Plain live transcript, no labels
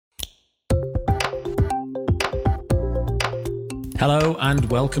Hello and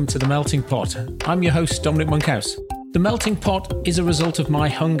welcome to The Melting Pot. I'm your host, Dominic Monkhouse. The Melting Pot is a result of my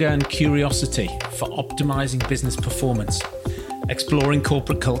hunger and curiosity for optimizing business performance, exploring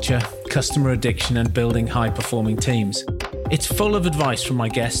corporate culture, customer addiction, and building high-performing teams. It's full of advice from my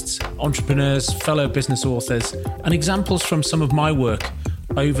guests, entrepreneurs, fellow business authors, and examples from some of my work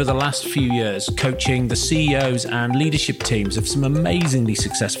over the last few years, coaching the CEOs and leadership teams of some amazingly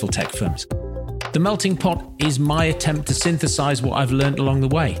successful tech firms. The Melting Pot is my attempt to synthesize what I've learned along the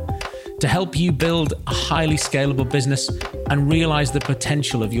way, to help you build a highly scalable business and realize the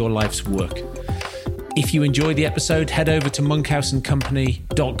potential of your life's work. If you enjoy the episode, head over to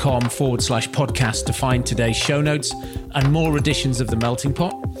monkhouseandcompany.com/podcast to find today's show notes and more editions of The Melting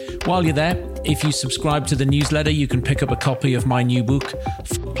Pot. While you're there, if you subscribe to the newsletter, you can pick up a copy of my new book,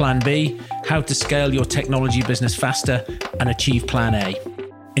 Plan B, How to Scale Your Technology Business Faster and Achieve Plan A.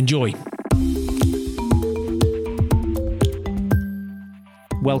 Enjoy.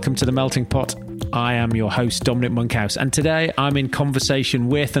 Welcome to The Melting Pot. I am your host, Dominic Monkhouse, and today I'm in conversation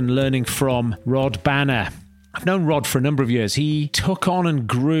with and learning from Rod Banner. I've known Rod for a number of years. He took on and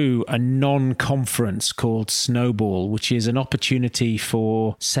grew a non-conference called Snowball, which is an opportunity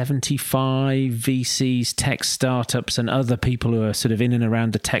for 75 VCs, tech startups, and other people who are sort of in and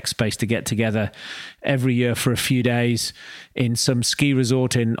around the tech space to get together every year for a few days in some ski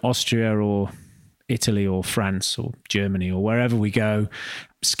resort in Austria or Italy or France or Germany or wherever we go,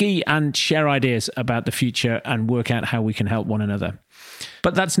 ski and share ideas about the future and work out how we can help one another.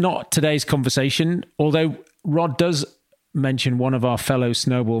 But that's not today's conversation, although Rod does mention one of our fellow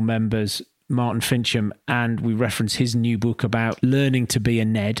Snowball members, Martin Fincham, and we reference his new book about learning to be a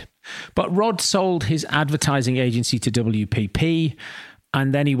Ned. But Rod sold his advertising agency to WPP,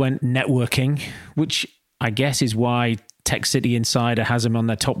 and then he went networking, which I guess is why Tech City Insider has him on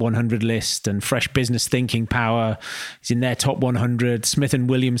their top 100 list, and Fresh Business Thinking Power is in their top 100, Smith &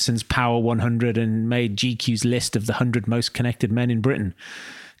 Williamson's Power 100, and made GQ's list of the 100 most connected men in Britain.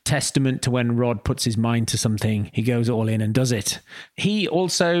 Testament to when Rod puts his mind to something, he goes all in and does it. He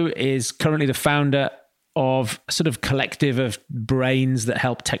also is currently the founder of a sort of collective of brains that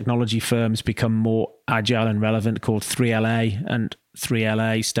help technology firms become more agile and relevant called 3LA, and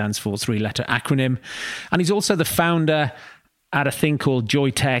 3LA stands for three-letter acronym. And he's also the founder at a thing called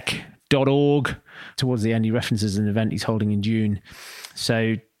joytech.org. Towards the end, he references an event he's holding in June.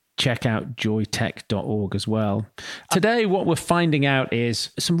 So check out joytech.org as well. Today, what we're finding out is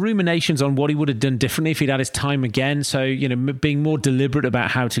some ruminations on what he would have done differently if he'd had his time again. So, being more deliberate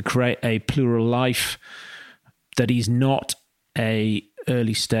about how to create a plural life, that he's not a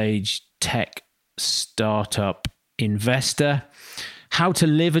early stage tech startup investor, how to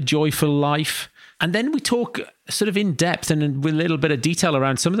live a joyful life. And then we talk sort of in depth and with a little bit of detail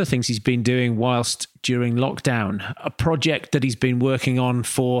around some of the things he's been doing whilst during lockdown, a project that he's been working on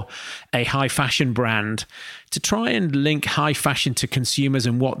for a high fashion brand to try and link high fashion to consumers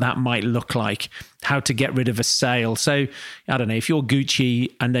and what that might look like, how to get rid of a sale. So, I don't know, if you're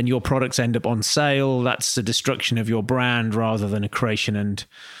Gucci and then your products end up on sale, that's the destruction of your brand rather than a creation and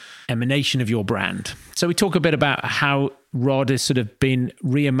emanation of your brand. So we talk a bit about how Rod has sort of been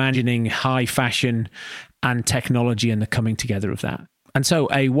reimagining high fashion and technology and the coming together of that. And so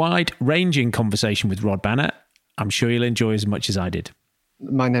a wide-ranging conversation with Rod Banner. I'm sure you'll enjoy as much as I did.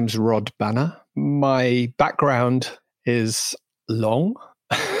 My name's Rod Banner. My background is long.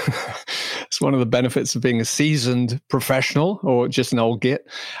 It's one of the benefits of being a seasoned professional or just an old git.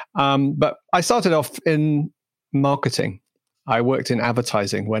 But I started off in marketing. I worked in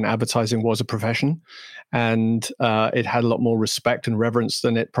advertising when advertising was a profession, and it had a lot more respect and reverence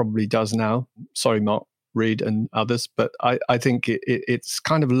than it probably does now. Sorry, Mark Reed and others, but I think it's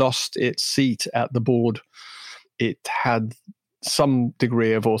kind of lost its seat at the board. It had some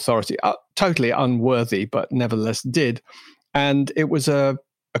degree of authority, totally unworthy, but nevertheless did. And it was a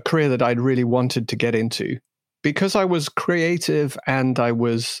career that I'd really wanted to get into because I was creative and I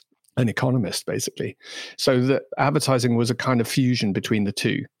was an economist, basically. So that advertising was a kind of fusion between the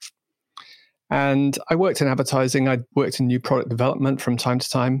two. And I worked in advertising. I worked in new product development from time to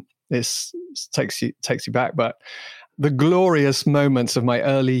time. This takes you back, but the glorious moments of my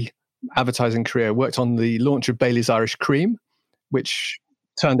early advertising career, worked on the launch of Bailey's Irish Cream, which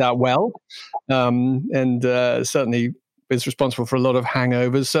turned out well, and certainly is responsible for a lot of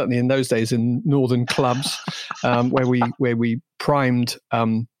hangovers. Certainly in those days in northern clubs, where we primed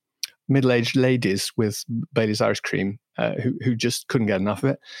middle-aged ladies with Bailey's Irish Cream, who just couldn't get enough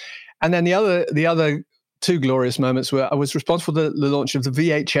of it. And then the other two glorious moments were I was responsible for the launch of the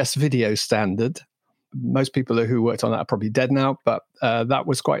VHS video standard, Most people who worked on that are probably dead now, but that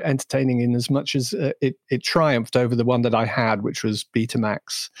was quite entertaining in as much as it triumphed over the one that I had, which was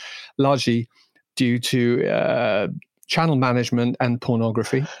Betamax, largely due to channel management and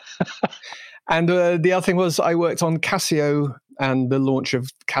pornography. And the other thing was I worked on Casio and the launch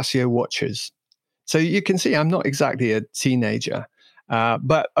of Casio watches. So you can see I'm not exactly a teenager,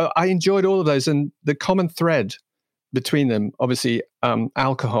 but I enjoyed all of those. And the common thread between them, obviously,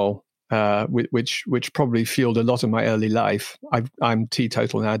 alcohol, which probably fueled a lot of my early life. I'm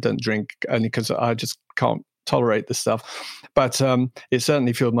teetotal now. I don't drink only because I just can't tolerate the stuff. But it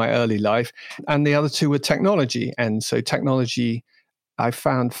certainly fueled my early life. And the other two were technology. And so technology I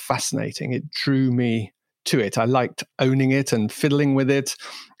found fascinating. It drew me to it. I liked owning it and fiddling with it.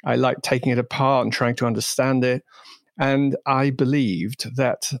 I liked taking it apart and trying to understand it. And I believed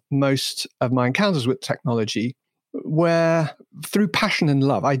that most of my encounters with technology were through passion and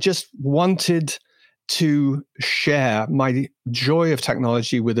love. I just wanted to share my joy of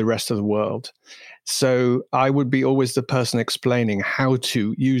technology with the rest of the world. So I would be always the person explaining how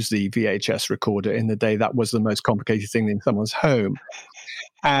to use the VHS recorder in the day that was the most complicated thing in someone's home,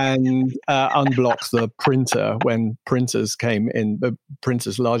 and unblock the printer when printers came in. The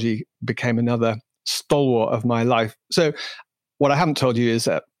printers largely became another stalwart of my life. So what I haven't told you is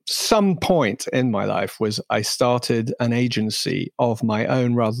at some point in my life was I started an agency of my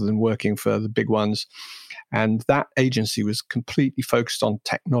own rather than working for the big ones. And that agency was completely focused on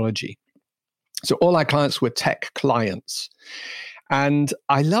technology. So all our clients were tech clients. And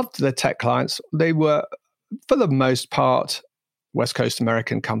I loved the tech clients. They were, for the most part, West Coast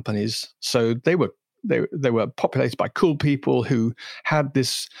American companies. So they were populated by cool people who had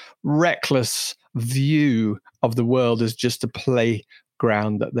this reckless view of the world as just a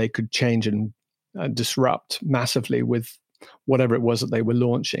playground that they could change and disrupt massively with whatever it was that they were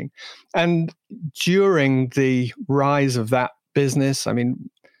launching. And during the rise of that business, I mean,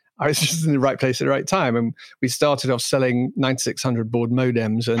 I was just in the right place at the right time. And we started off selling 9600 baud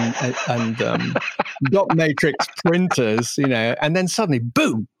modems and dot matrix printers, and then suddenly,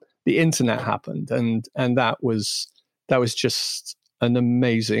 boom, the internet happened. And that was just an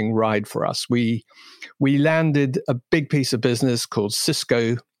amazing ride for us. We landed a big piece of business called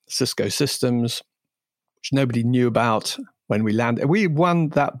Cisco Systems, which nobody knew about when we landed. We won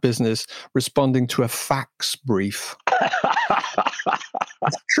that business responding to a fax brief.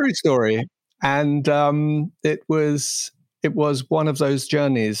 It's a true story. And it was one of those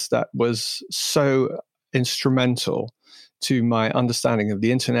journeys that was so instrumental to my understanding of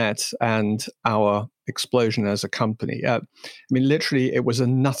the internet and our explosion as a company. I mean, literally, it was a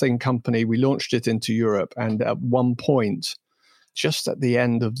nothing company. We launched it into Europe. And at one point, just at the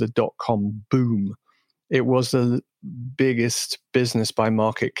end of the dot-com boom, it was the biggest business by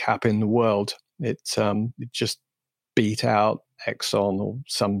market cap in the world. It just beat out Exxon or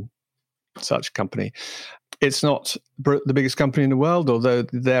some such company. It's not the biggest company in the world, although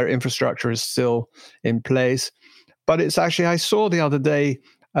their infrastructure is still in place. But it's actually, I saw the other day,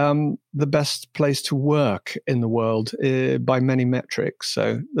 the best place to work in the world by many metrics.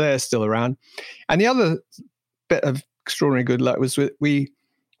 So they're still around. And the other bit of extraordinary good luck was we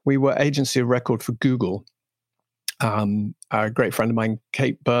were agency of record for Google. A great friend of mine,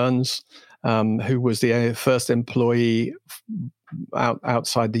 Kate Burns, who was the first employee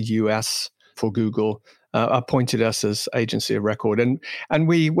outside the US for Google, appointed us as agency of record. And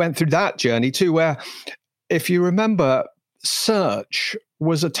we went through that journey too, where, if you remember, search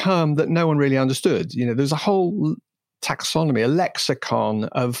was a term that no one really understood. There's a whole taxonomy, a lexicon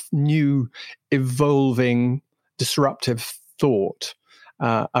of new, evolving, disruptive thought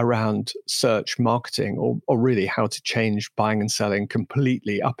around search marketing, or really how to change buying and selling,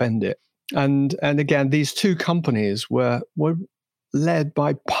 completely upend it. And again, these two companies were led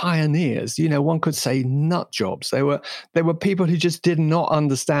by pioneers. One could say nut jobs. They were people who just did not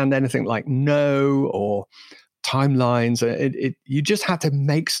understand anything like no or timelines. You just had to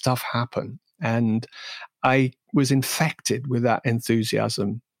make stuff happen. And I was infected with that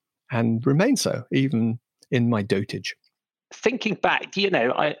enthusiasm and remain so, even in my dotage. Thinking back,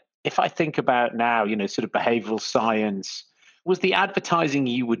 if I think about now, sort of behavioral science, was the advertising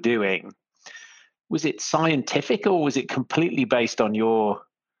you were doing, was it scientific or was it completely based on your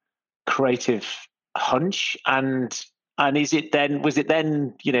creative hunch? And was it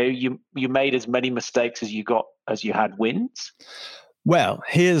then, you made as many mistakes as you had wins? Well,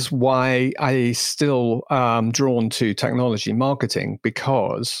 here's why I still drawn to technology marketing,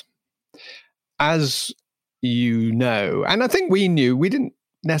 because as you know, and I think we knew, we didn't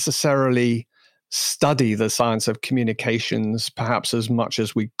necessarily study the science of communications perhaps as much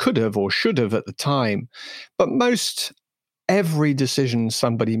as we could have or should have at the time. But every decision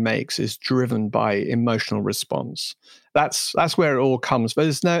somebody makes is driven by emotional response. That's where it all comes. But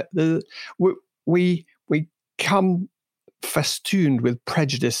we come festooned with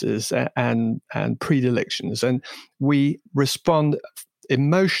prejudices and predilections, and we respond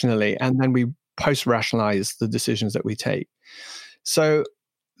emotionally, and then we post-rationalize the decisions that we take. So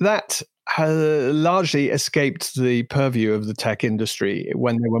that has largely escaped the purview of the tech industry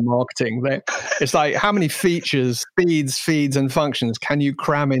when they were marketing. It's like, how many features, feeds, and functions can you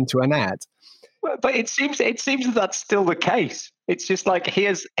cram into an ad? Well, but it seems that that's still the case. It's just like,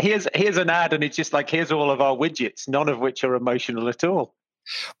 here's an ad, and it's just like, here's all of our widgets, none of which are emotional at all.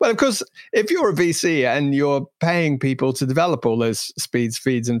 Well, of course, if you're a VC and you're paying people to develop all those speeds,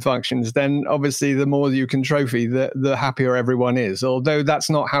 feeds, and functions, then obviously the more you can trophy, the happier everyone is, although that's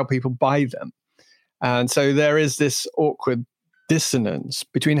not how people buy them. And so there is this awkward dissonance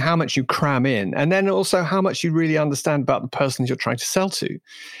between how much you cram in and then also how much you really understand about the person you're trying to sell to.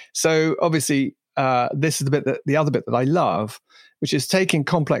 So obviously, this is the other bit that I love, which is taking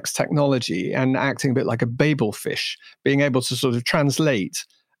complex technology and acting a bit like a Babel fish, being able to sort of translate,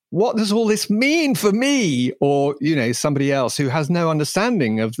 what does all this mean for me? Or, somebody else who has no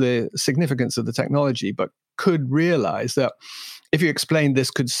understanding of the significance of the technology, but could realize that if you explain this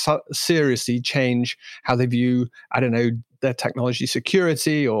could seriously change how they view, their technology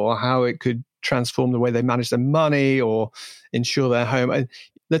security, or how it could transform the way they manage their money or insure their home.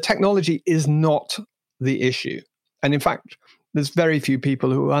 The technology is not the issue. And in fact, there's very few people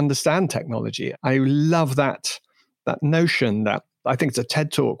who understand technology. I love that notion that I think it's a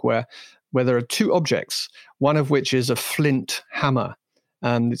TED talk where there are two objects, one of which is a flint hammer,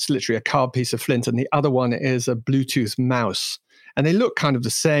 and it's literally a carved piece of flint, and the other one is a Bluetooth mouse. And they look kind of the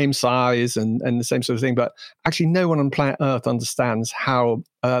same size and the same sort of thing, but actually no one on planet Earth understands how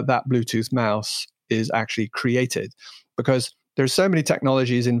that Bluetooth mouse is actually created, because there's so many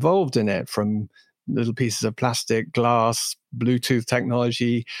technologies involved in it, from little pieces of plastic, glass, Bluetooth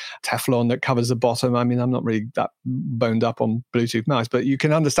technology, Teflon that covers the bottom. I mean, I'm not really that boned up on Bluetooth mouse, but you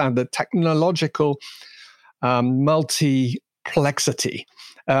can understand the technological multiplexity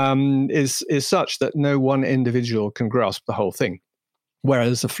is such that no one individual can grasp the whole thing.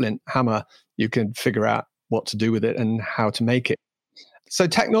 Whereas a flint hammer, you can figure out what to do with it and how to make it. So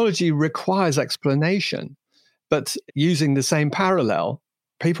technology requires explanation, but using the same parallel,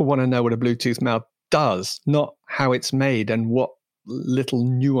 people want to know what a Bluetooth mouse does, not how it's made and what little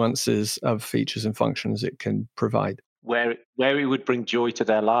nuances of features and functions it can provide. Where it would bring joy to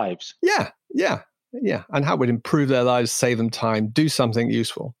their lives. Yeah. And how it would improve their lives, save them time, do something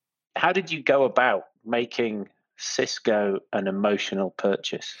useful. How did you go about making Cisco an emotional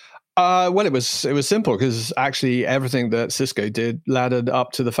purchase? Well, it was simple, because actually everything that Cisco did laddered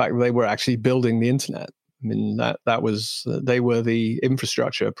up to the fact that they were actually building the internet. I mean, that was, they were the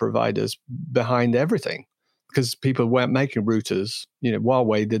infrastructure providers behind everything, because people weren't making routers.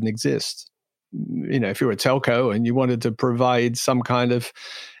 Huawei didn't exist. If you were a telco and you wanted to provide some kind of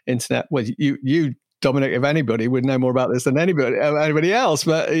internet, well, you Dominic, if anybody, would know more about this than anybody else,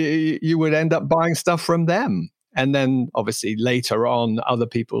 but you would end up buying stuff from them. And then obviously later on, other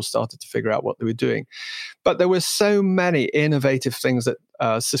people started to figure out what they were doing. But there were so many innovative things that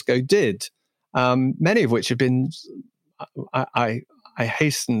Cisco did, many of which have been, I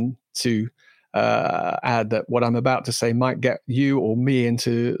hasten to add that what I'm about to say might get you or me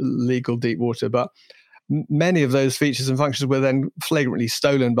into legal deep water, but many of those features and functions were then flagrantly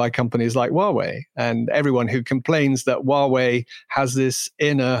stolen by companies like Huawei. And everyone who complains that Huawei has this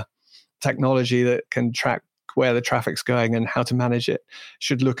inner technology that can track where the traffic's going and how to manage it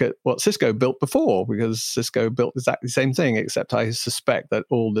should look at what Cisco built before, because Cisco built exactly the same thing, except I suspect that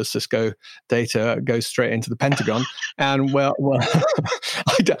all the Cisco data goes straight into the Pentagon. And well,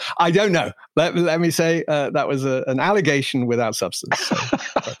 I don't know. Let me say that was an allegation without substance. So,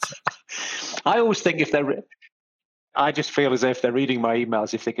 I always think I just feel as if they're reading my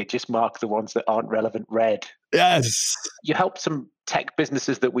emails, if they could just mark the ones that aren't relevant red. Yes. You help some tech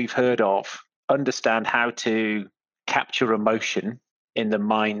businesses that we've heard of understand how to capture emotion in the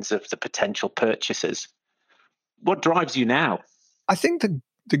minds of the potential purchasers. What drives you now? I think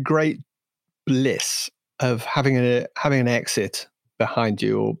the great bliss of having an exit behind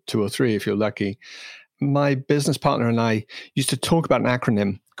you, or two or three if you're lucky. My business partner and I used to talk about an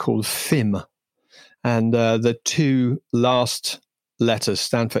acronym called FIM, and the two last letters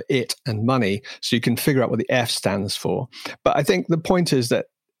stand for it and money, so you can figure out what the F stands for. But I think the point is that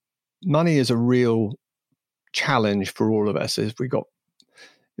money is a real challenge for all of us. Is we got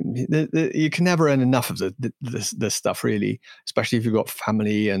You can never earn enough of this stuff, really, especially if you've got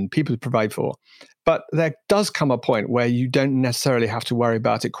family and people to provide for. But there does come a point where you don't necessarily have to worry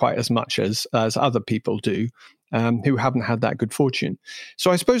about it quite as much as other people do, who haven't had that good fortune.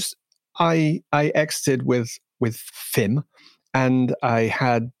 So I suppose I exited with FIM, and I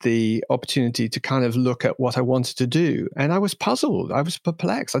had the opportunity to kind of look at what I wanted to do. And I was puzzled. I was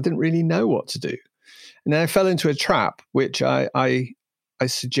perplexed. I didn't really know what to do. And then I fell into a trap, which I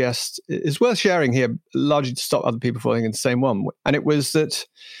suggest is worth sharing here, largely to stop other people falling into the same one. And it was that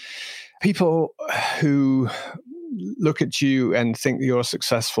people who look at you and think that you're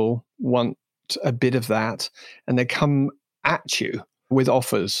successful want a bit of that, and they come at you with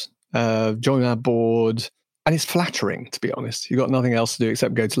offers. Join our board. And it's flattering, to be honest. You've got nothing else to do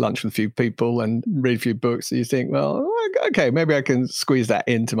except go to lunch with a few people and read a few books. And you think, well, okay, maybe I can squeeze that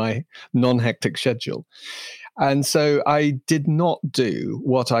into my non-hectic schedule. And so I did not do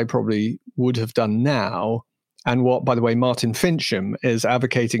what I probably would have done now, and what, by the way, Martin Fincham is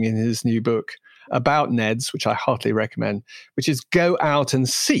advocating in his new book about NEDs, which I heartily recommend, which is go out and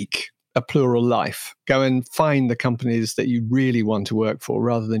seek a plural life. Go and find the companies that you really want to work for,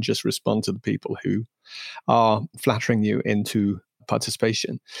 rather than just respond to the people who are flattering you into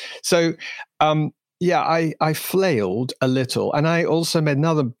participation. So, I flailed a little. And I also made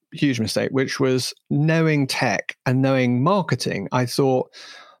another huge mistake, which was knowing tech and knowing marketing. I thought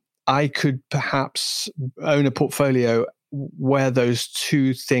I could perhaps own a portfolio where those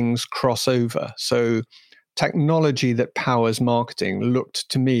two things cross over. So technology that powers marketing looked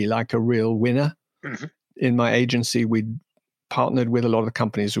to me like a real winner. Mm-hmm. In my agency, we'd partnered with a lot of the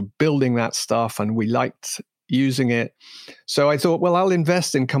companies who were building that stuff, and we liked using it. So I thought, well, I'll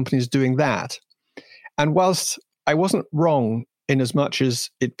invest in companies doing that. And whilst I wasn't wrong in as much as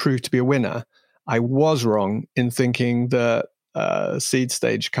it proved to be a winner, I was wrong in thinking that seed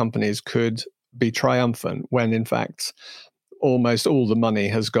stage companies could be triumphant, when in fact, almost all the money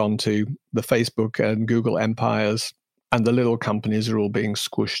has gone to the Facebook and Google empires, and the little companies are all being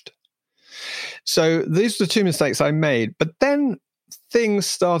squished. So these are the two mistakes I made. But then things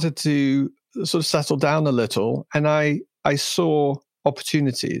started to sort of settle down a little, and I saw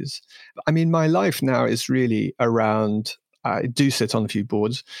opportunities. I mean, my life now is really around, I do sit on a few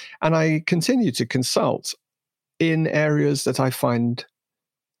boards, and I continue to consult in areas that I find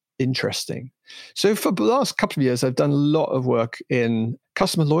interesting. So for the last couple of years, I've done a lot of work in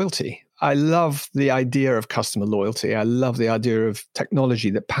customer loyalty. I love the idea of customer loyalty. I love the idea of technology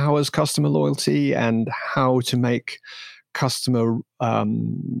that powers customer loyalty, and how to make customer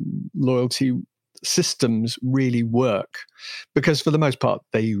loyalty systems really work. Because for the most part,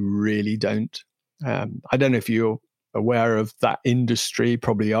 they really don't. I don't know if you're aware of that industry,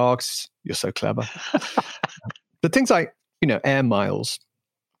 probably are, 'cause you're so clever. But things like, air miles.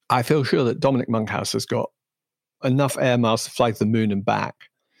 I feel sure that Dominic Monkhouse has got enough air miles to fly to the moon and back.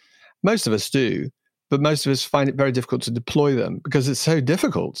 Most of us do, but most of us find it very difficult to deploy them because it's so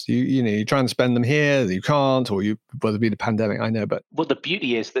difficult. You try and spend them here, you can't, or whether it be the pandemic, I know. But well, the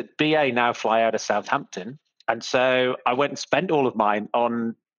beauty is that BA now fly out of Southampton, and so I went and spent all of mine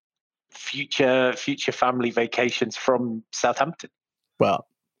on future family vacations from Southampton. Well,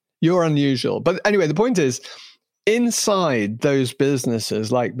 you're unusual, but anyway, the point is, inside those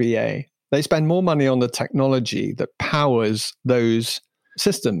businesses like BA, they spend more money on the technology that powers those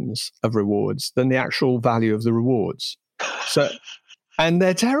systems of rewards than the actual value of the rewards. So, and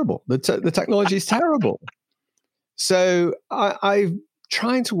they're terrible. The technology is terrible. So I'm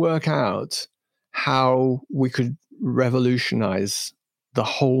trying to work out how we could revolutionize the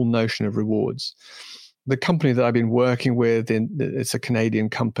whole notion of rewards. The company that I've been working with, it's a Canadian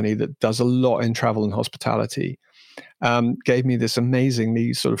company that does a lot in travel and hospitality, gave me this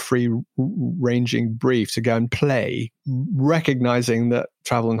amazingly sort of free-ranging brief to go and play, recognizing that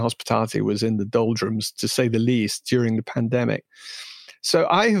travel and hospitality was in the doldrums, to say the least, during the pandemic. So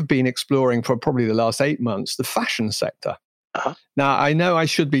I have been exploring for probably the last 8 months the fashion sector. Uh-huh. Now, I know I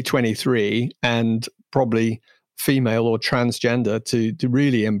should be 23 and probably female or transgender to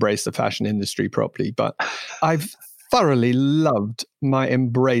really embrace the fashion industry properly, but I've thoroughly loved my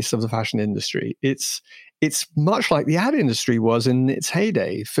embrace of the fashion industry. It's much like the ad industry was in its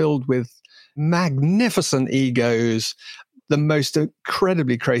heyday, filled with magnificent egos, the most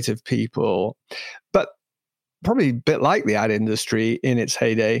incredibly creative people. But probably a bit like the ad industry in its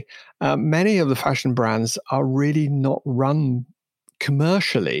heyday, many of the fashion brands are really not run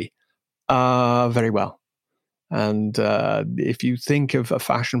commercially very well. And if you think of a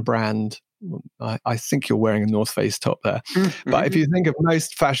fashion brand, I think you're wearing a North Face top there. Mm-hmm. But if you think of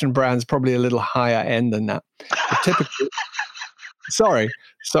most fashion brands, probably a little higher end than that. Typically, sorry,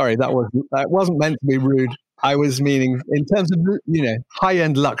 Sorry, that wasn't meant to be rude. I was meaning in terms of,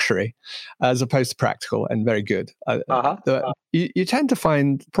 high-end luxury as opposed to practical and very good. You tend to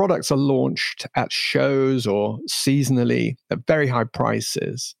find products are launched at shows or seasonally at very high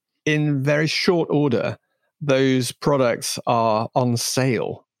prices. In very short order, those products are on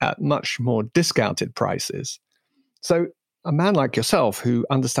sale at much more discounted prices. So a man like yourself who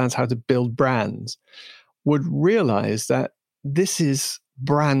understands how to build brands would realize that this is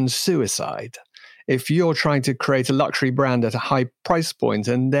brand suicide. If you're trying to create a luxury brand at a high price point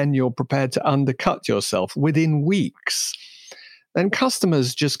and then you're prepared to undercut yourself within weeks, then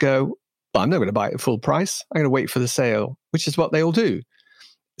customers just go, well, I'm not going to buy it at full price. I'm going to wait for the sale, which is what they all do.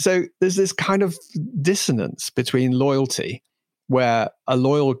 So there's this kind of dissonance between loyalty, where a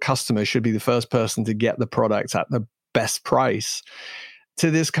loyal customer should be the first person to get the product at the best price, to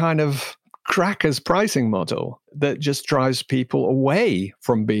this kind of crackers pricing model that just drives people away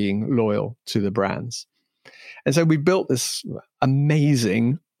from being loyal to the brands. And so we built this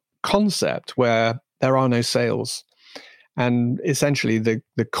amazing concept where there are no sales. And essentially the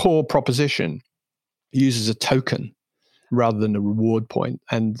core proposition uses a token rather than a reward point.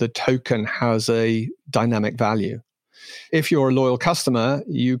 And the token has a dynamic value. If you're a loyal customer,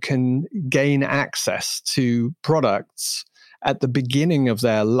 you can gain access to products at the beginning of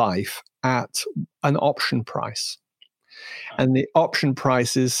their life at an option price. And the option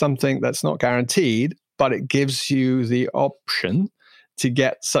price is something that's not guaranteed, but it gives you the option to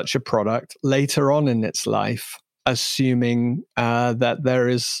get such a product later on in its life, assuming that there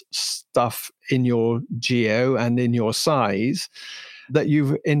is stuff in your geo and in your size that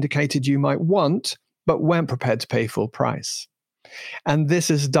you've indicated you might want, but weren't prepared to pay full price. And this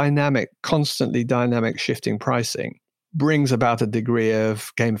is dynamic, constantly dynamic shifting pricing, brings about a degree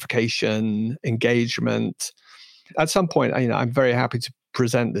of gamification, engagement. At some point, I'm very happy to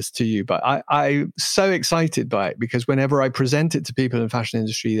present this to you, but I'm so excited by it because whenever I present it to people in the fashion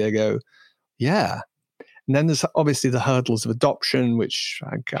industry, they go, yeah. And then there's obviously the hurdles of adoption, which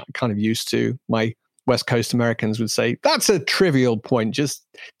I'm kind of used to. My West Coast Americans would say, that's a trivial point. Just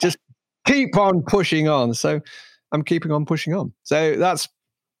keep on pushing on. So I'm keeping on pushing on. So that's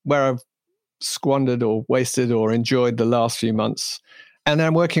where I've squandered or wasted or enjoyed the last few months. And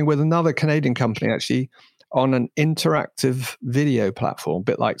I'm working with another Canadian company actually on an interactive video platform, a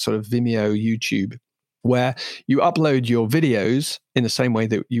bit like sort of Vimeo, YouTube, where you upload your videos in the same way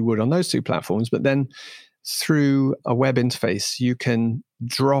that you would on those two platforms, but then through a web interface, you can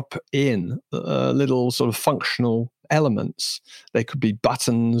drop in little sort of functional elements. They could be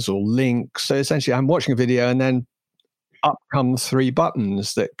buttons or links. So essentially, I'm watching a video and then up come 3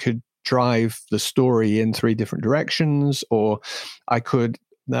 buttons that could drive the story in 3 different directions, or I could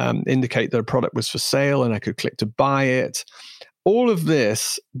indicate that a product was for sale and I could click to buy it. All of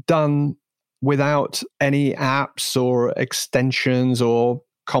this done without any apps or extensions or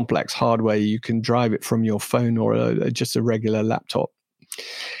complex hardware. You can drive it from your phone or just a regular laptop.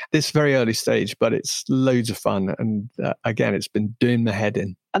 This very early stage, but it's loads of fun. And again, it's been doing the head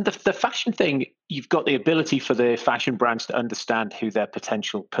in. And the fashion thing, you've got the ability for the fashion brands to understand who their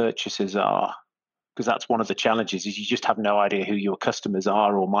potential purchasers are, because that's one of the challenges is you just have no idea who your customers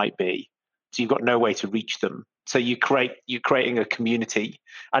are or might be. So you've got no way to reach them. So you're creating a community,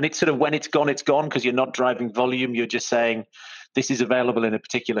 and it's sort of when it's gone because you're not driving volume. You're just saying this is available in a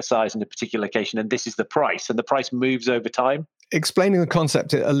particular size in a particular location, and this is the price, and the price moves over time. Explaining the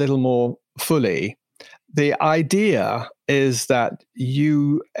concept a little more fully, the idea is that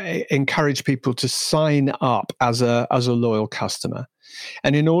you encourage people to sign up as a loyal customer.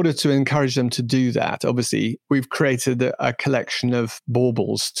 And in order to encourage them to do that, obviously, we've created a collection of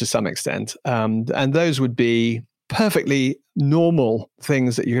baubles to some extent. And those would be perfectly normal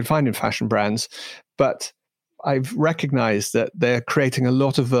things that you can find in fashion brands. But I've recognized that they're creating a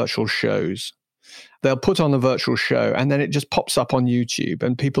lot of virtual shows. They'll put on a virtual show and then it just pops up on YouTube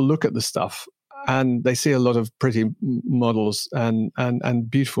and people look at the stuff and they see a lot of pretty models and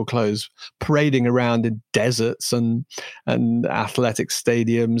beautiful clothes parading around in deserts and athletic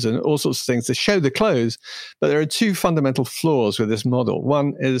stadiums and all sorts of things to show the clothes. But there are 2 fundamental flaws with this model.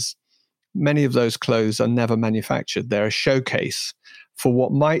 One is many of those clothes are never manufactured. They're a showcase for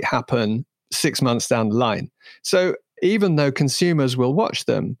what might happen 6 months down the line. So even though consumers will watch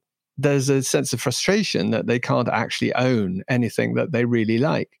them, there's a sense of frustration that they can't actually own anything that they really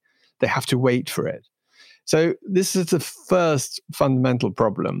like. They have to wait for it. So this is the first fundamental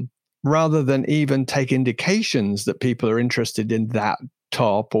problem. Rather than even take indications that people are interested in that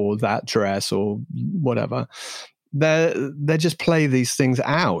top or that dress or whatever, they just play these things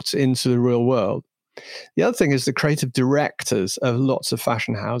out into the real world. The other thing is the creative directors of lots of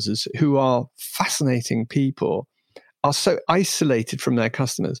fashion houses, who are fascinating people, are so isolated from their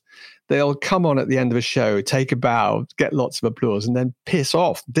customers. They'll come on at the end of a show, take a bow, get lots of applause, and then piss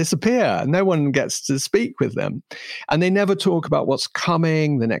off, disappear. No one gets to speak with them. And they never talk about what's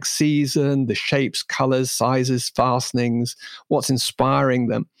coming, the next season, the shapes, colors, sizes, fastenings, what's inspiring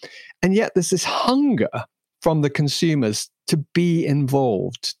them. And yet there's this hunger from the consumers to be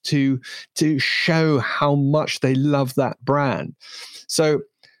involved, to show how much they love that brand. So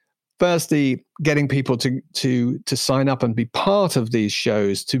firstly, getting people to sign up and be part of these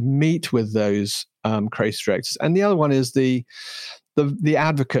shows, to meet with those creative directors. And the other one is the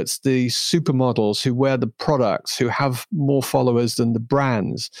advocates, the supermodels who wear the products, who have more followers than the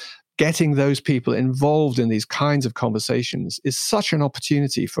brands. Getting those people involved in these kinds of conversations is such an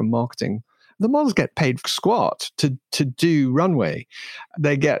opportunity for marketing. The models get paid squat to do runway.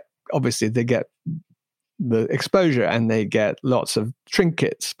 They get the exposure and they get lots of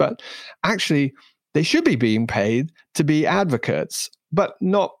trinkets, but actually they should be being paid to be advocates, but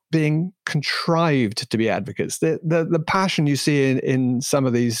not being contrived to be advocates. The passion you see in some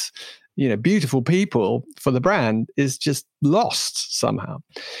of these, beautiful people for the brand is just lost somehow.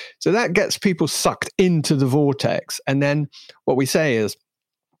 So that gets people sucked into the vortex. And then what we say is,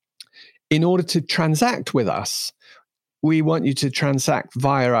 in order to transact with us, we want you to transact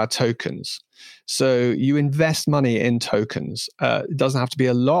via our tokens. So you invest money in tokens. It doesn't have to be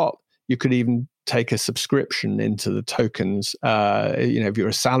a lot. You could even take a subscription into the tokens. If you're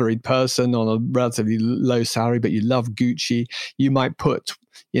a salaried person on a relatively low salary, but you love Gucci, you might put,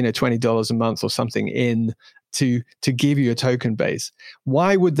 $20 a month or something in to give you a token base.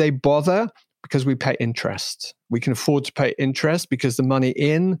 Why would they bother? Because we pay interest. We can afford to pay interest because the money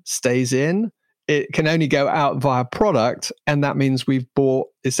in stays in. It can only go out via product, and that means they've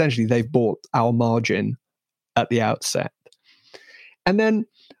bought our margin at the outset. And then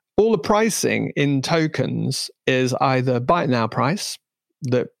all the pricing in tokens is either buy it now price,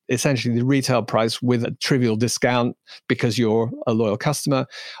 that essentially the retail price with a trivial discount because you're a loyal customer,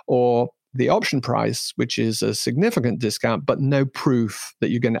 or the option price, which is a significant discount, but no proof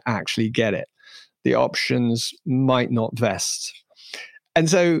that you're going to actually get it. The options might not vest. And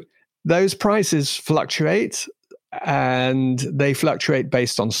so those prices fluctuate, and they fluctuate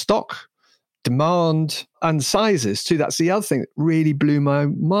based on stock, demand, and sizes too. That's the other thing that really blew my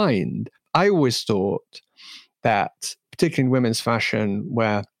mind. I always thought that, particularly in women's fashion,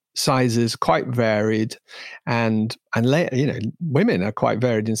 where sizes quite varied, and women are quite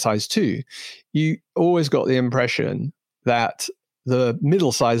varied in size too, you always got the impression that the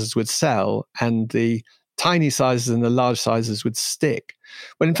middle sizes would sell and the tiny sizes and the large sizes would stick.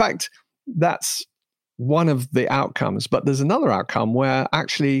 When in fact, that's one of the outcomes. But there's another outcome where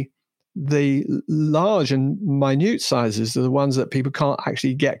actually the large and minute sizes are the ones that people can't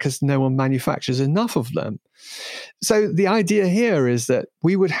actually get because no one manufactures enough of them. So the idea here is that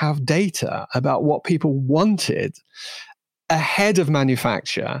we would have data about what people wanted ahead of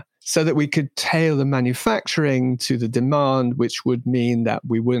manufacture, so that we could tailor manufacturing to the demand, which would mean that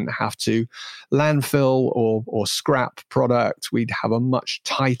we wouldn't have to landfill or scrap product. We'd have a much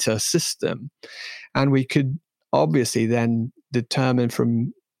tighter system. And we could obviously then determine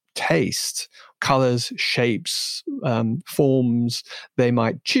from taste, colors, shapes, forms they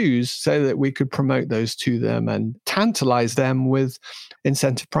might choose, so that we could promote those to them and tantalize them with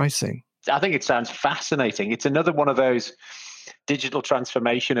incentive pricing. I think it sounds fascinating. It's another one of those digital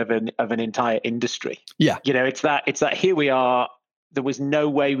transformation of an entire industry. Yeah. It's that here we are. There was no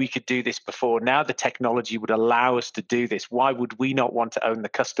way we could do this before. Now the technology would allow us to do this. Why would we not want to own the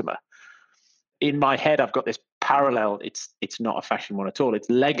customer? In my head, I've got this parallel. It's not a fashion one at all. It's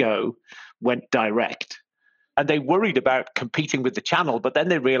Lego went direct, and they worried about competing with the channel, but then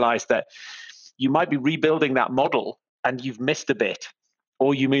they realized that you might be rebuilding that model and you've missed a bit.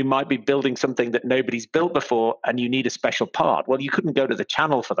 Or you might be building something that nobody's built before and you need a special part. Well, you couldn't go to the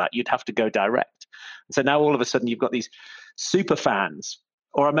channel for that. You'd have to go direct. And so now all of a sudden you've got these super fans.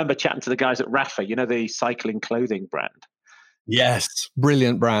 Or I remember chatting to the guys at Rafa, the cycling clothing brand. Yes,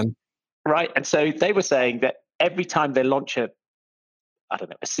 brilliant brand. Right. And so they were saying that every time they launch a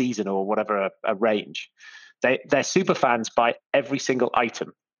season or whatever, a range, their super fans buy every single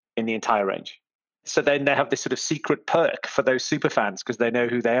item in the entire range. So then they have this sort of secret perk for those super fans because they know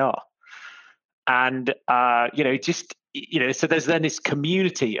who they are. And, so there's then this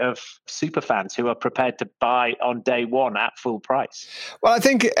community of super fans who are prepared to buy on day one at full price. Well, I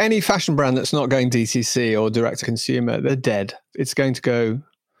think any fashion brand that's not going DTC or direct to consumer, they're dead. It's going to go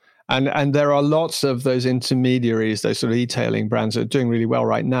And there are lots of those intermediaries, those sort of e-tailing brands that are doing really well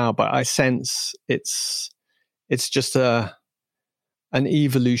right now. But I sense it's just an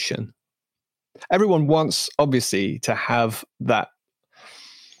evolution. Everyone wants, obviously, to have that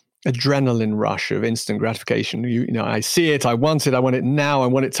adrenaline rush of instant gratification. You know, I see it, I want it now, I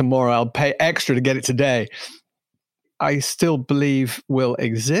want it tomorrow, I'll pay extra to get it today. I still believe will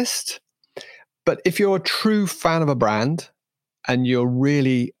exist. But if you're a true fan of a brand and you're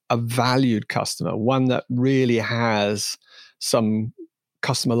really a valued customer, one that really has some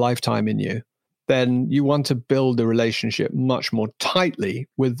customer lifetime in you, then you want to build a relationship much more tightly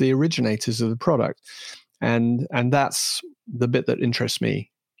with the originators of the product. And that's the bit that interests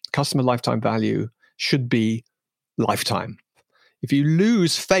me. Customer lifetime value should be lifetime. If you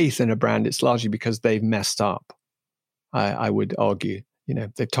lose faith in a brand, it's largely because they've messed up. I would argue, you know,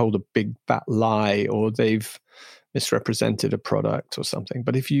 they've told a big fat lie or they've misrepresented a product or something.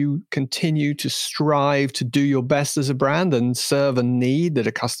 But if you continue to strive to do your best as a brand and serve a need that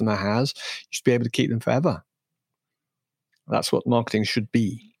a customer has, you should be able to keep them forever. That's what marketing should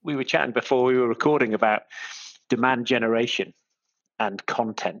be. We were chatting before we were recording about demand generation and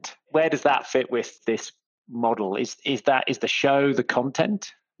content. Where does that fit with this model? Is the show the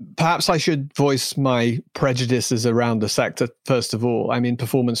content? Perhaps I should voice my prejudices around the sector first of all. I mean,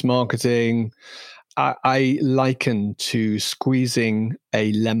 performance marketing, I liken to squeezing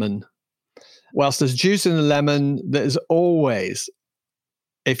a lemon. Whilst there's juice in the lemon, there's always,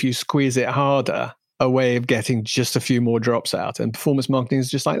 if you squeeze it harder, a way of getting just a few more drops out. And performance marketing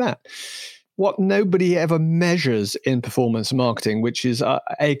is just like that. What nobody ever measures in performance marketing, which is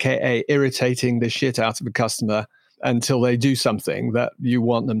AKA irritating the shit out of a customer until they do something that you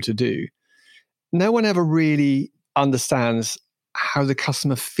want them to do. No one ever really understands how the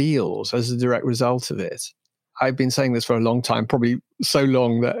customer feels as a direct result of it. I've been saying this for a long time, probably so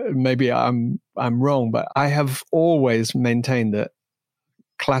long that maybe I'm wrong, but I have always maintained that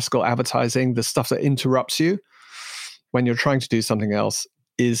classical advertising, the stuff that interrupts you when you're trying to do something else,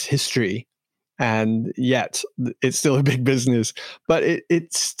 is history. And yet it's still a big business, but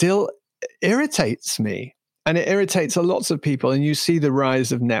it still irritates me. And it irritates lots of people. And you see the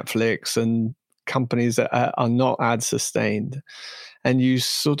rise of Netflix and companies that are not ad sustained. And you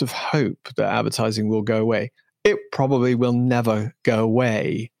sort of hope that advertising will go away. It probably will never go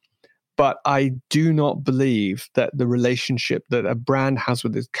away. But I do not believe that the relationship that a brand has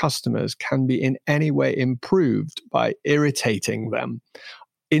with its customers can be in any way improved by irritating them,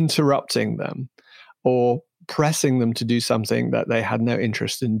 interrupting them, or pressing them to do something that they had no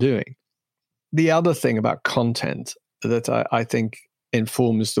interest in doing. The other thing about content that I think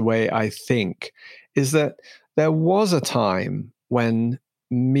informs the way I think is that there was a time when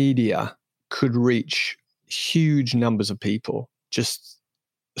media could reach huge numbers of people just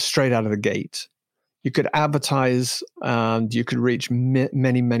straight out of the gate. You could advertise and you could reach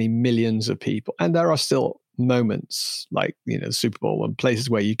many, many millions of people. And there are still moments like, you know, the Super Bowl and places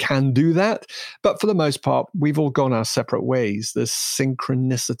where you can do that. But for the most part, we've all gone our separate ways. The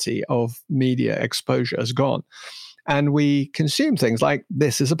synchronicity of media exposure has gone. And we consume things like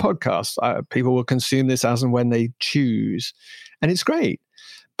this is a podcast. People will consume this as and when they choose. And it's great.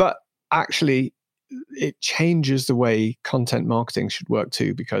 But actually, it changes the way content marketing should work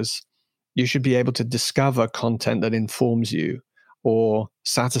too, because you should be able to discover content that informs you or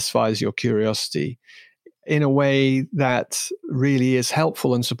satisfies your curiosity in a way that really is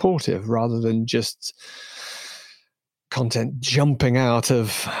helpful and supportive, rather than just content jumping out of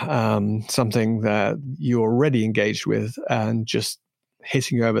something that you're already engaged with and just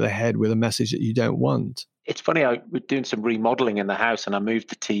hitting you over the head with a message that you don't want. It's funny, I was doing some remodeling in the house and I moved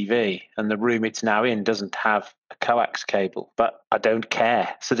the TV, and the room it's now in doesn't have a coax cable, but I don't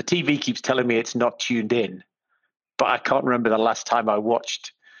care. So the TV keeps telling me it's not tuned in, but I can't remember the last time I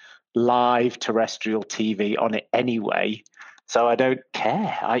watched live terrestrial TV on it anyway. So I don't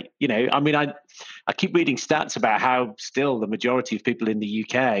care. I keep reading stats about how still the majority of people in the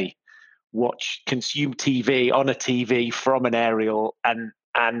UK consume TV on a TV from an aerial and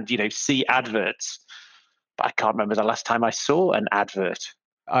see adverts. But I can't remember the last time I saw an advert.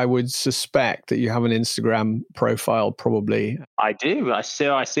 I would suspect that you have an Instagram profile, probably. I do. I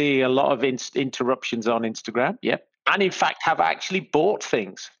see a lot of interruptions on Instagram. Yep. And in fact, have actually bought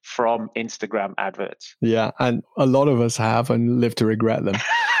things from Instagram adverts. Yeah, and a lot of us have and live to regret them.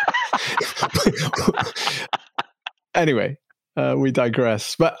 Anyway, we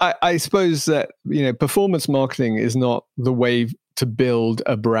digress. But I suppose that, performance marketing is not the way to build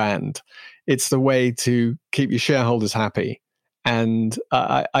a brand. It's the way to keep your shareholders happy. And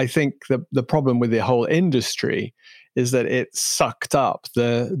I think the problem with the whole industry is that it sucked up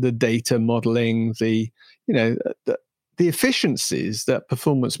the data modeling, the efficiencies that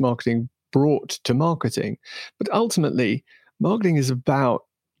performance marketing brought to marketing. But ultimately, marketing is about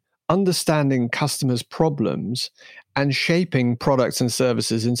understanding customers' problems and shaping products and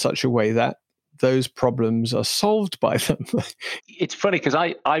services in such a way that those problems are solved by them. It's funny because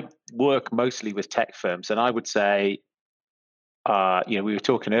I work mostly with tech firms, and I would say, we were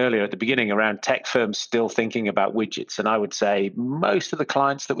talking earlier at the beginning around tech firms still thinking about widgets. And I would say most of the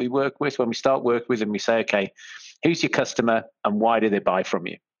clients that we work with, when we start work with them, we say, okay, who's your customer and why do they buy from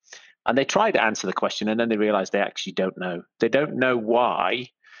you? And they try to answer the question, and then they realize they actually don't know. They don't know why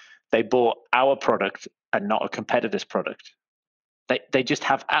they bought our product and not a competitor's product. They just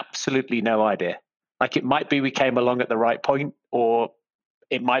have absolutely no idea. Like, it might be we came along at the right point, or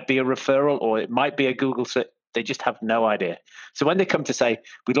it might be a referral, or it might be a Google search. They just have no idea. So when they come to say,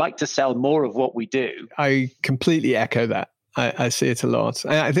 we'd like to sell more of what we do. I completely echo that. I see it a lot.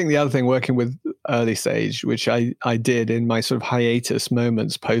 And I think the other thing, working with early stage, which I did in my sort of hiatus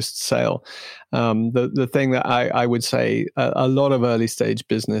moments post-sale, the thing that I would say a lot of early stage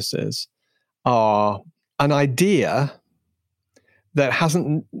businesses are an idea that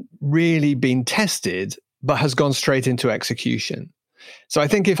hasn't really been tested, but has gone straight into execution. So I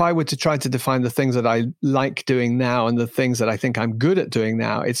think if I were to try to define the things that I like doing now and the things that I think I'm good at doing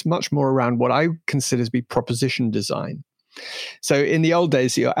now, it's much more around what I consider to be proposition design. So in the old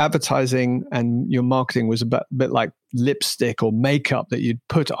days, your advertising and your marketing was a bit like lipstick or makeup that you'd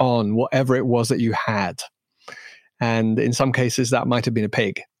put on whatever it was that you had. And in some cases, that might have been a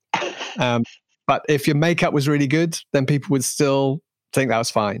pig. But if your makeup was really good, then people would still think that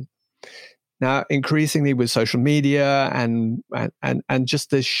was fine. Now, increasingly with social media and just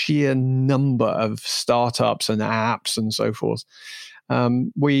the sheer number of startups and apps and so forth,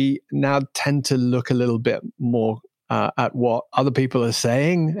 we now tend to look a little bit more at what other people are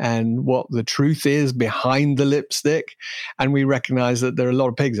saying and what the truth is behind the lipstick. And we recognize that there are a lot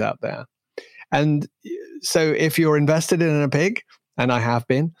of pigs out there. And so if you're invested in a pig, and I have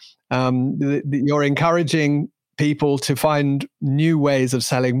been, you're encouraging people to find new ways of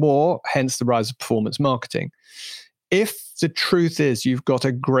selling more, hence the rise of performance marketing. If the truth is you've got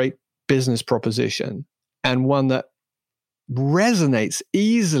a great business proposition and one that resonates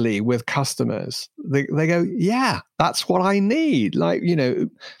easily with customers, they go, yeah, that's what I need. Like,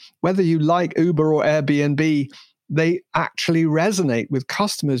 whether you like Uber or Airbnb, they actually resonate with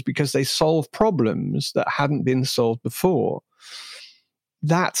customers because they solve problems that hadn't been solved before.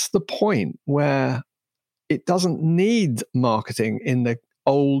 That's the point where it doesn't need marketing in the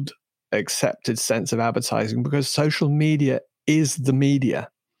old accepted sense of advertising, because social media is the media.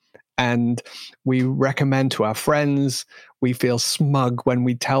 And we recommend to our friends, we feel smug when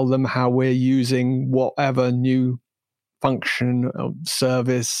we tell them how we're using whatever new function of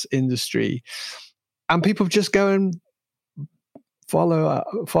service industry. And people just go and follow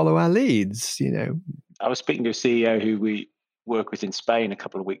our leads, I was speaking to a CEO who we work with in Spain a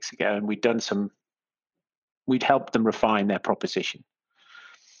couple of weeks ago, and we'd helped them refine their proposition.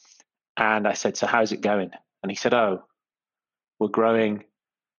 And I said, so how's it going? And he said, oh, we're growing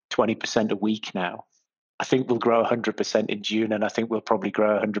 20% a week now. I think we'll grow 100% in June, and I think we'll probably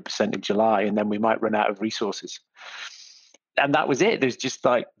grow 100% in July, and then we might run out of resources. And that was it. There's just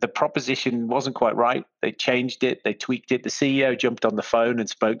like the proposition wasn't quite right. They changed it. They tweaked it. The CEO jumped on the phone and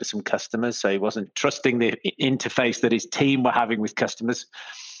spoke to some customers. So he wasn't trusting the interface that his team were having with customers,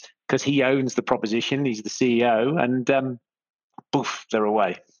 because he owns the proposition. He's the CEO, and poof, they're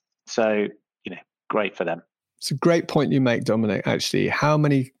away. So, great for them. It's a great point you make, Dominic, actually. How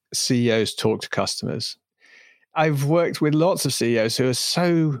many CEOs talk to customers? I've worked with lots of CEOs who are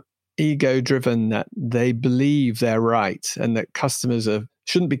so ego-driven that they believe they're right and that customers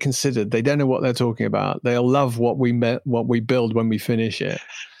shouldn't be considered. They don't know what they're talking about. They'll love what we build when we finish it.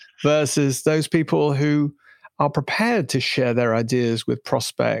 Versus those people who are prepared to share their ideas with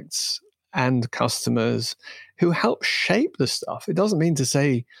prospects and customers who help shape the stuff. It doesn't mean to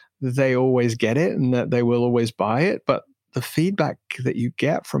say that they always get it and that they will always buy it, but the feedback that you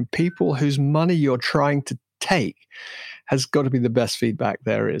get from people whose money you're trying to take has got to be the best feedback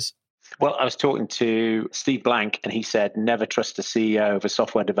there is. Well, I was talking to Steve Blank, and he said, never trust a CEO of a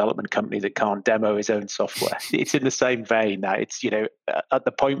software development company that can't demo his own software. It's in the same vein now. It's, at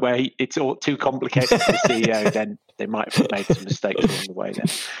the point where it's all too complicated for the CEO, then they might have made some mistakes along the way there.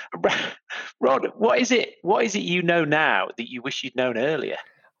 Rod, what is it you know now that you wish you'd known earlier?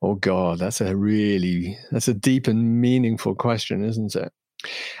 Oh, God, that's a deep and meaningful question, isn't it?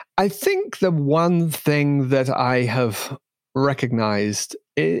 I think the one thing that I have recognized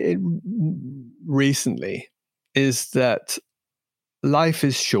recently is that life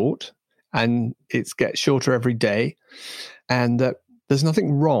is short and it gets shorter every day, and that there's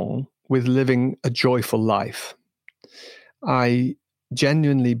nothing wrong with living a joyful life. I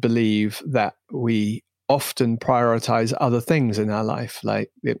genuinely believe that we often prioritize other things in our life,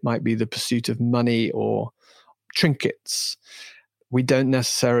 like it might be the pursuit of money or trinkets. We don't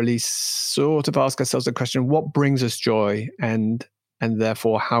necessarily sort of ask ourselves the question, what brings us joy? And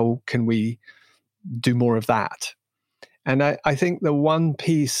therefore, how can we do more of that? And I think the one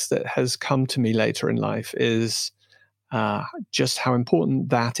piece that has come to me later in life is just how important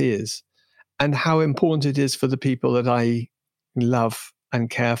that is, and how important it is for the people that I love and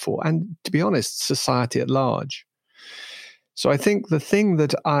care for, and to be honest, society at large. So I think the thing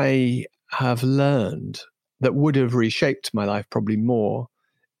that I have learned that would have reshaped my life probably more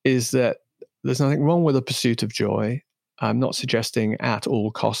is that there's nothing wrong with the pursuit of joy. I'm not suggesting at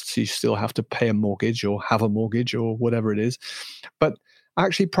all costs you still have to pay a mortgage or have a mortgage or whatever it is, but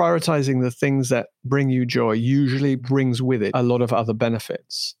actually prioritizing the things that bring you joy usually brings with it a lot of other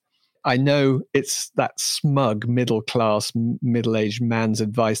benefits. I know it's that smug middle-class, middle-aged man's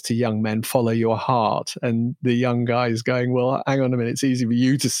advice to young men, follow your heart. And the young guy is going, well, hang on a minute, it's easy for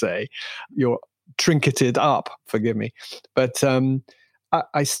you to say. You're trinketed up, forgive me. But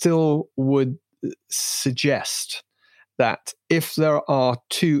I still would suggest that if there are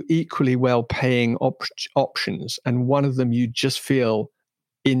two equally well-paying options, and one of them you just feel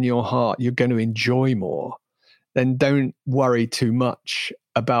in your heart you're going to enjoy more, then don't worry too much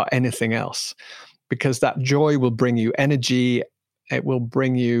about anything else, because that joy will bring you energy, it will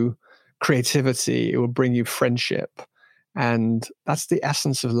bring you creativity, it will bring you friendship. And that's the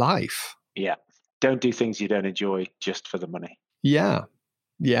essence of life. Yeah. Don't do things you don't enjoy just for the money. Yeah.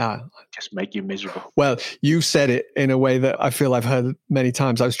 Yeah. Just make you miserable. Well, you said it in a way that I feel I've heard many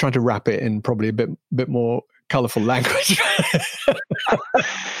times. I was trying to wrap it in probably a bit more colorful language.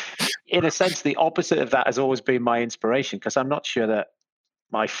 In a sense, the opposite of that has always been my inspiration, because I'm not sure that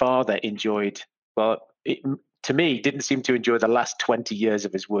my father enjoyed, to me, didn't seem to enjoy the last 20 years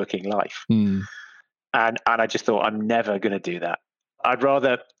of his working life. And I just thought, I'm never going to do that. I'd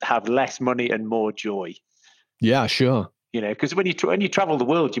rather have less money and more joy. Yeah, sure. Because when you travel the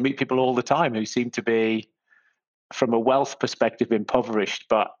world, you meet people all the time who seem to be, from a wealth perspective, impoverished,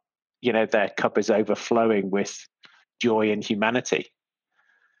 but their cup is overflowing with joy and humanity.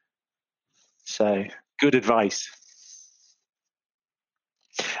 So, good advice.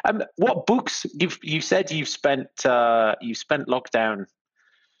 What books you said you spent lockdown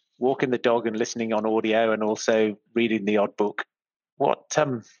walking the dog and listening on audio, and also reading the odd book.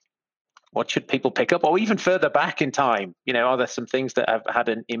 What should people pick up, or even further back in time? Are there some things that have had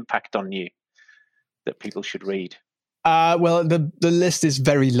an impact on you that people should read? Well, the list is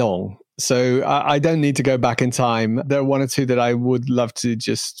very long, so I don't need to go back in time. There are one or two that I would love to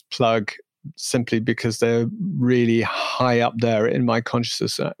just plug, simply because they're really high up there in my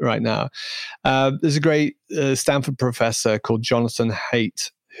consciousness right now. There's a great Stanford professor called Jonathan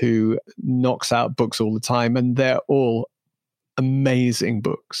Haidt who knocks out books all the time, and they're all amazing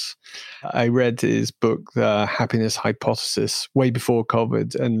books. I read his book, The Happiness Hypothesis, way before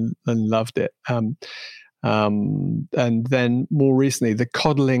COVID, and loved it. And then more recently, The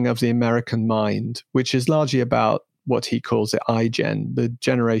Coddling of the American Mind, which is largely about what he calls the iGen, the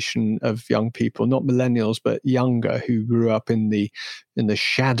generation of young people, not millennials, but younger, who grew up in the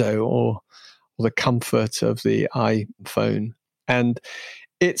shadow or the comfort of the iPhone. And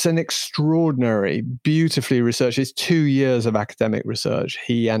it's an extraordinary, beautifully researched, it's 2 years of academic research,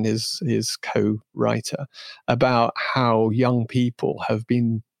 he and his co-writer, about how young people have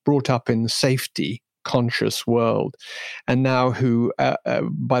been brought up in safety conscious world, and now who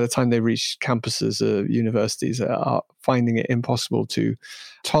by the time they reach campuses, universities, are finding it impossible to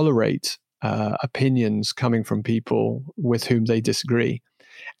tolerate opinions coming from people with whom they disagree.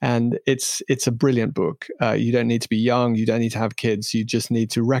 And it's a brilliant book. You don't need to be young, you don't need to have kids, you just need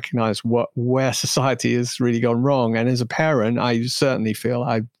to recognize where society has really gone wrong. And as a parent, I certainly feel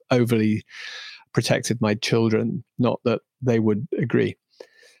I've overly protected my children, not that they would agree.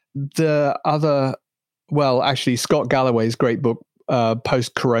 The other, well, actually, Scott Galloway's great book,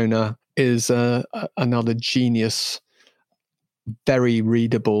 Post-Corona, is another genius, very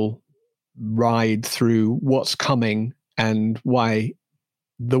readable ride through what's coming and why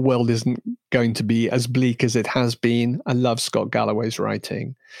the world isn't going to be as bleak as it has been. I love Scott Galloway's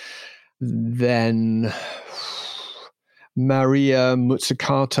writing. Then Maria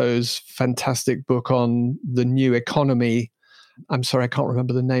Mazzucato's fantastic book on the new economy. I'm sorry, I can't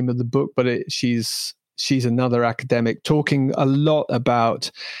remember the name of the book, but she's another academic talking a lot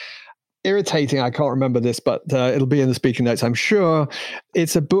about irritating. I can't remember this, but it'll be in the speaking notes, I'm sure.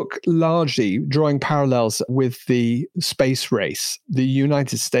 It's a book largely drawing parallels with the space race. The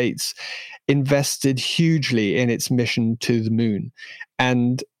United States invested hugely in its mission to the moon,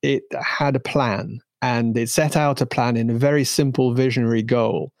 and it had a plan, and it set out a plan in a very simple visionary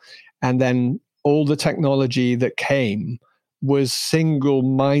goal. And then all the technology that came was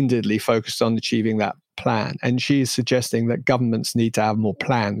single-mindedly focused on achieving that plan. And she's suggesting that governments need to have more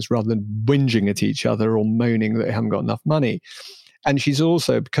plans rather than whinging at each other or moaning that they haven't got enough money. And she's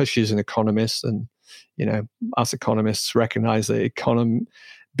also, because she's an economist, and us economists recognize that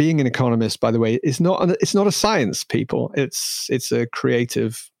being an economist, by the way, it's not a science, people. It's a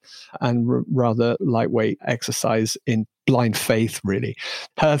creative and rather lightweight exercise in blind faith, really.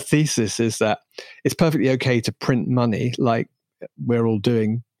 Her thesis is that it's perfectly okay to print money like we're all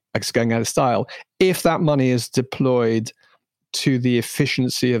doing, like it's going out of style, if that money is deployed to the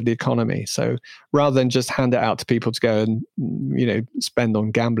efficiency of the economy. So rather than just hand it out to people to go and, spend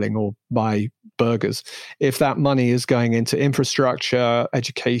on gambling or buy burgers, if that money is going into infrastructure,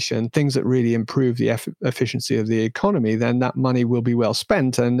 education, things that really improve the efficiency of the economy, then that money will be well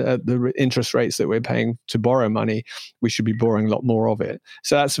spent. And at the interest rates that we're paying to borrow money, we should be borrowing a lot more of it.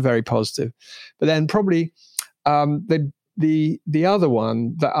 So that's very positive. But then probably the other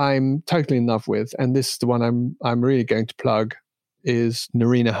one that I'm totally in love with, and this is the one I'm really going to plug, is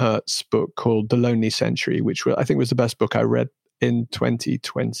Nerina Hertz's book called The Lonely Century, which I think was the best book I read in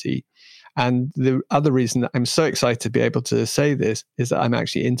 2020. And the other reason that I'm so excited to be able to say this is that I'm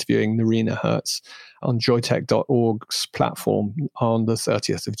actually interviewing Nerina Hertz on joytech.org's platform on the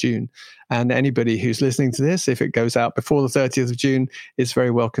 30th of June. And anybody who's listening to this, if it goes out before the 30th of June, is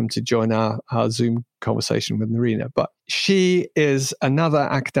very welcome to join our Zoom conversation with Nerina. But she is another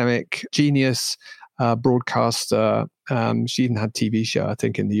academic genius, broadcaster. She even had a TV show, I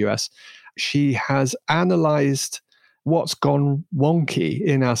think, in the US. She has analyzed what's gone wonky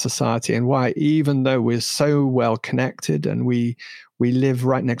in our society and why, even though we're so well connected and we live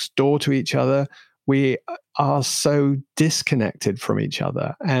right next door to each other, we are so disconnected from each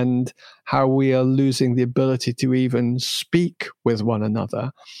other, and how we are losing the ability to even speak with one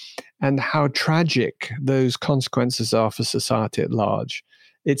another, and how tragic those consequences are for society at large.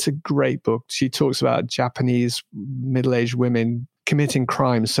 It's a great book. She talks about Japanese middle-aged women committing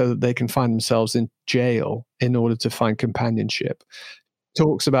crimes so that they can find themselves in jail in order to find companionship.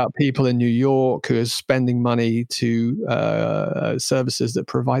 Talks about people in New York who are spending money to services that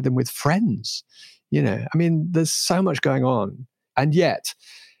provide them with friends. There's so much going on. And yet,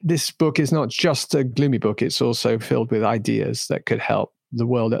 this book is not just a gloomy book. It's also filled with ideas that could help the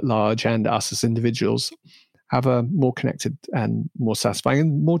world at large and us as individuals have a more connected and more satisfying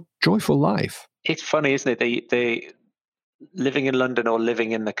and more joyful life. It's funny, isn't it? They living in London or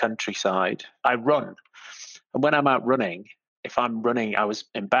living in the countryside, I run. And when I'm out running, if I'm running, I was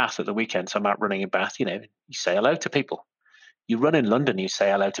in Bath at the weekend, so I'm out running in Bath, you say hello to people. You run in London, you say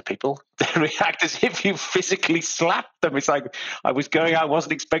hello to people. They react as if you physically slapped them. It's like I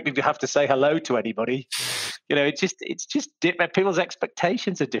wasn't expecting to have to say hello to anybody. It's just people's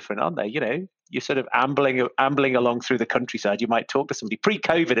expectations are different, aren't they? You're sort of ambling along through the countryside. You might talk to somebody.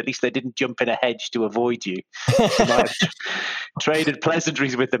 Pre-COVID, at least they didn't jump in a hedge to avoid you. You might have traded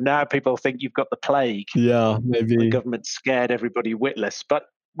pleasantries with them. Now people think you've got the plague. Yeah, maybe. The government scared everybody witless. But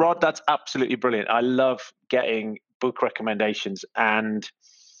Rod, that's absolutely brilliant. I love getting book recommendations, and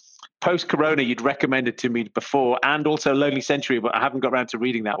post-corona you'd recommended to me before, and also Lonely Century, but I haven't got around to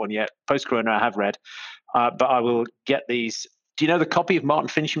reading that one yet. Post-corona I have read, but I will get these. Do you know the copy of Martin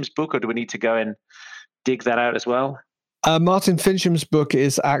Fincham's book, or do we need to go and dig that out as well? Martin Fincham's book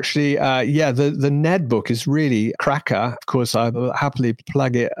is actually, the Ned book is really cracker. Of course, I will happily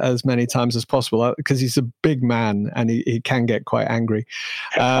plug it as many times as possible because he's a big man and he can get quite angry.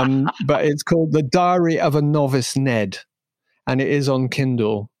 But it's called The Diary of a Novice Ned, and it is on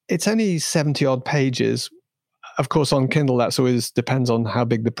Kindle. It's only 70 odd pages. Of course, on Kindle, that's always depends on how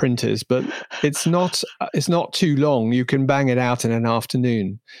big the print is, but it's not too long. You can bang it out in an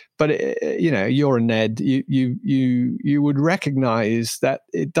afternoon. But you're a Ned. You would recognize that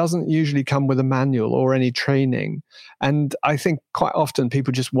it doesn't usually come with a manual or any training. And I think quite often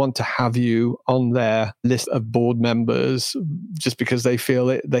people just want to have you on their list of board members just because they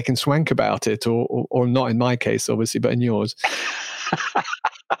feel they can swank about it, or not in my case, obviously, but in yours.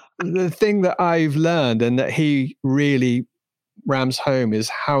 The thing that I've learned and that he really rams home is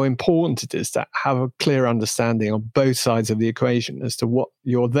how important it is to have a clear understanding on both sides of the equation as to what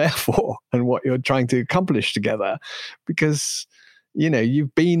you're there for and what you're trying to accomplish together. Because,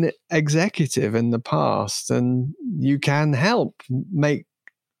 you've been executive in the past and you can help make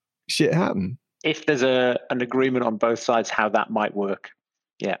shit happen. If there's an agreement on both sides how that might work.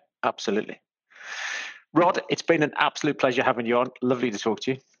 Yeah, absolutely. Rod, it's been an absolute pleasure having you on. Lovely to talk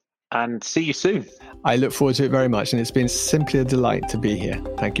to you, and see you soon. I look forward to it very much, and it's been simply a delight to be here.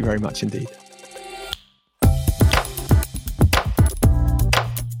 Thank you very much indeed.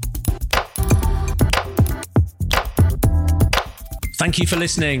 Thank you for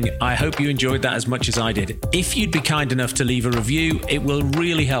listening. I hope you enjoyed that as much as I did. If you'd be kind enough to leave a review, it will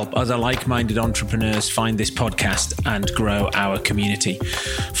really help other like-minded entrepreneurs find this podcast and grow our community.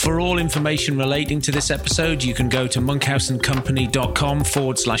 For all information relating to this episode, you can go to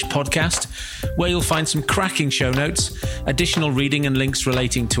monkhouseandcompany.com/podcast, where you'll find some cracking show notes, additional reading and links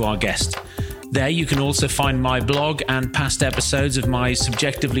relating to our guest. There you can also find my blog and past episodes of my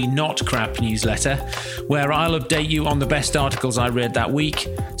subjectively not crap newsletter, where I'll update you on the best articles I read that week,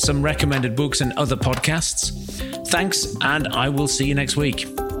 some recommended books and other podcasts. Thanks, and I will see you next week.